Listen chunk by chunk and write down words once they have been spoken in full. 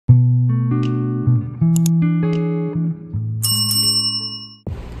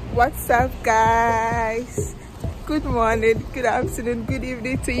What's up, guys? Good morning, good afternoon, good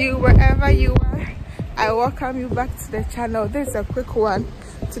evening to you wherever you are. I welcome you back to the channel. This is a quick one.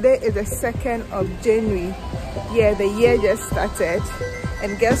 Today is the 2nd of January. Yeah, the year just started,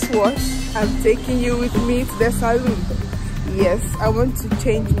 and guess what? I'm taking you with me to the salon. Yes, I want to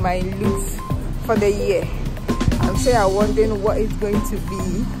change my looks for the year. I'm sure you're wondering what it's going to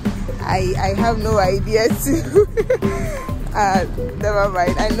be. I have no idea too. Never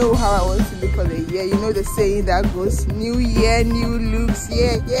mind. I know how I want to look for the year. You know the saying that goes, new year, new looks.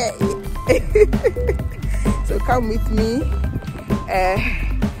 Yeah. So come with me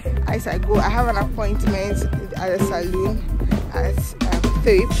as I go. I have an appointment at the salon at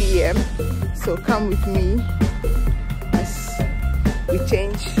 3 p.m. So come with me as we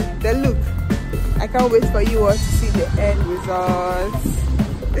change the look. I can't wait for you all to see the end results.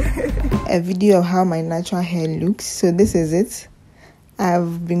 A video of how my natural hair looks. So this is it.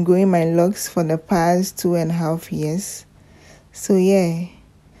 I've been growing my locks for the past 2.5 years. So yeah,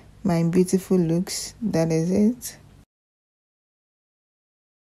 my beautiful looks. That is it.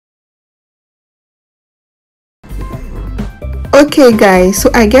 Okay guys, so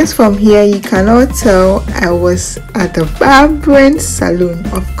I guess from here you cannot tell I was at a vibrant salon.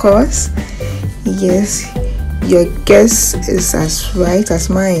 Of course, yes, your guess is as right as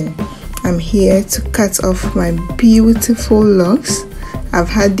mine. I'm here to cut off my beautiful locks. I've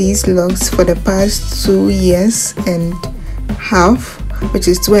had these locks for the past 2.5 years, which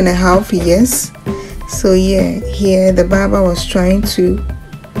is 2.5 years. So yeah, here the barber was trying to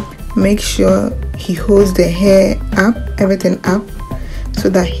make sure he holds the hair up, everything up, so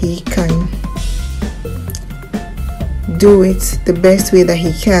that he can do it the best way that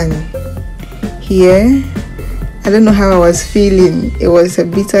he can. Here, I don't know how I was feeling. It was a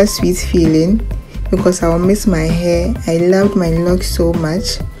bittersweet feeling because I will miss my hair. I loved my locks so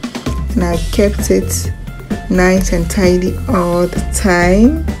much, and I kept it nice and tidy all the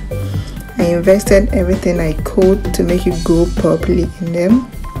time. I invested everything I could to make it grow properly in them.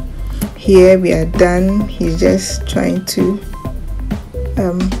 Here we are done. He's just trying to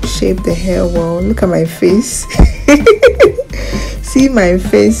shape the hair well. Look at my face. See my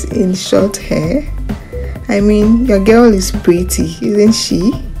face in short hair. I mean, your girl is pretty, isn't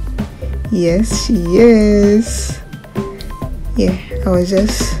she? Yes, she is. Yeah, I was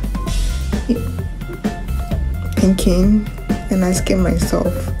just thinking and asking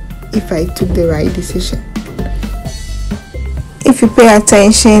myself if I took the right decision. If you pay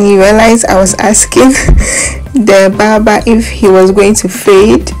attention, you realize I was asking the barber if he was going to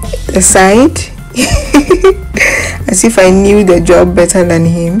fade the side. As if I knew the job better than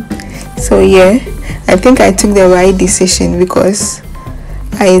him. So yeah, I think I took the right decision because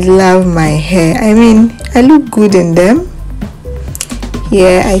I love my hair. I mean, I look good in them.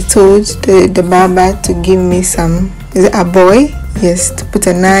 Yeah, I told the barber to give me some, is it a boy? Yes, to put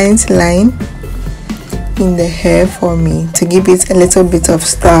a nice line in the hair for me to give it a little bit of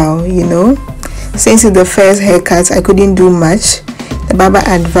style, you know. Since it's the first haircut, I couldn't do much. The barber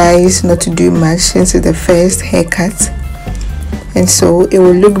advised not to do much since it's the first haircut, and so it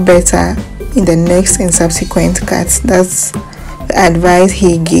will look better in the next and subsequent cuts. That's the advice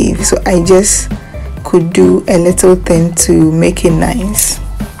he gave. So I just could do a little thing to make it nice.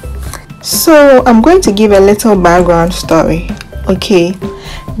 So I'm going to give a little background story. Okay,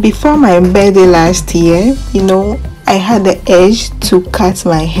 before my birthday last year, you know, I had the urge to cut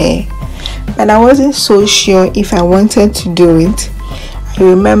my hair, but I wasn't so sure if I wanted to do it. I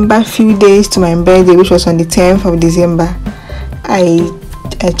remember a few days to my birthday, which was on the 10th of December, I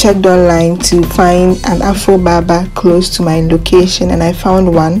checked online to find an afro barber close to my location, and I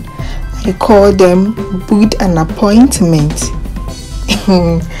found one. I called them, booked an appointment,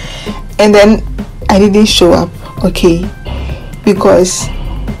 and then I didn't show up. Okay, because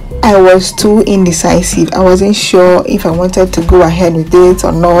I was too indecisive. I wasn't sure if I wanted to go ahead with it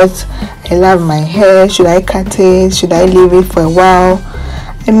or not. I love my hair. Should I cut it? Should I leave it for a while?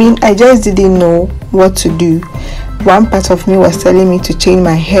 I mean, I just didn't know what to do. One part of me was telling me to change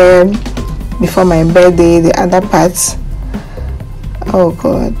my hair before my birthday. The other parts, oh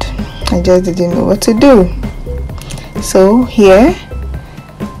God, I just didn't know what to do. So here,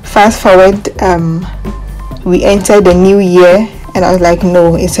 fast forward, we entered the new year, and I was like,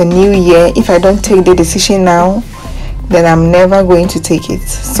 no, it's a new year. If I don't take the decision now, then I'm never going to take it.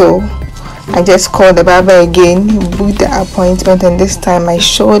 So I just called the barber again, booked the appointment, and this time I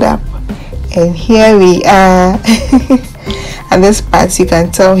showed up, and here we are. At this part, you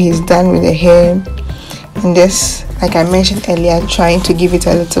can tell he's done with the hair, and just like I mentioned earlier, trying to give it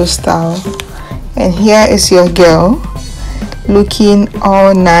a little style. And here is your girl looking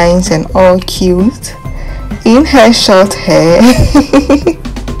all nice and all cute in her short hair.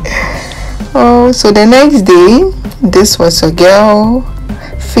 Oh, so the next day, this was a girl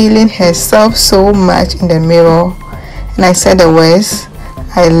feeling herself so much in the mirror, and I said the words,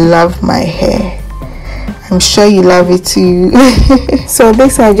 I love my hair. I'm sure you love it too. So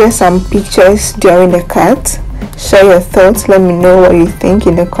these are just some pictures during the cut. Share your thoughts. Let me know what you think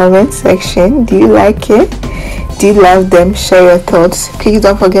in the comment section. Do you like it? Do you love them? Share your thoughts. Please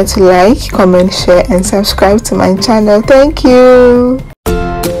don't forget to like, comment, share and subscribe to my channel. Thank you.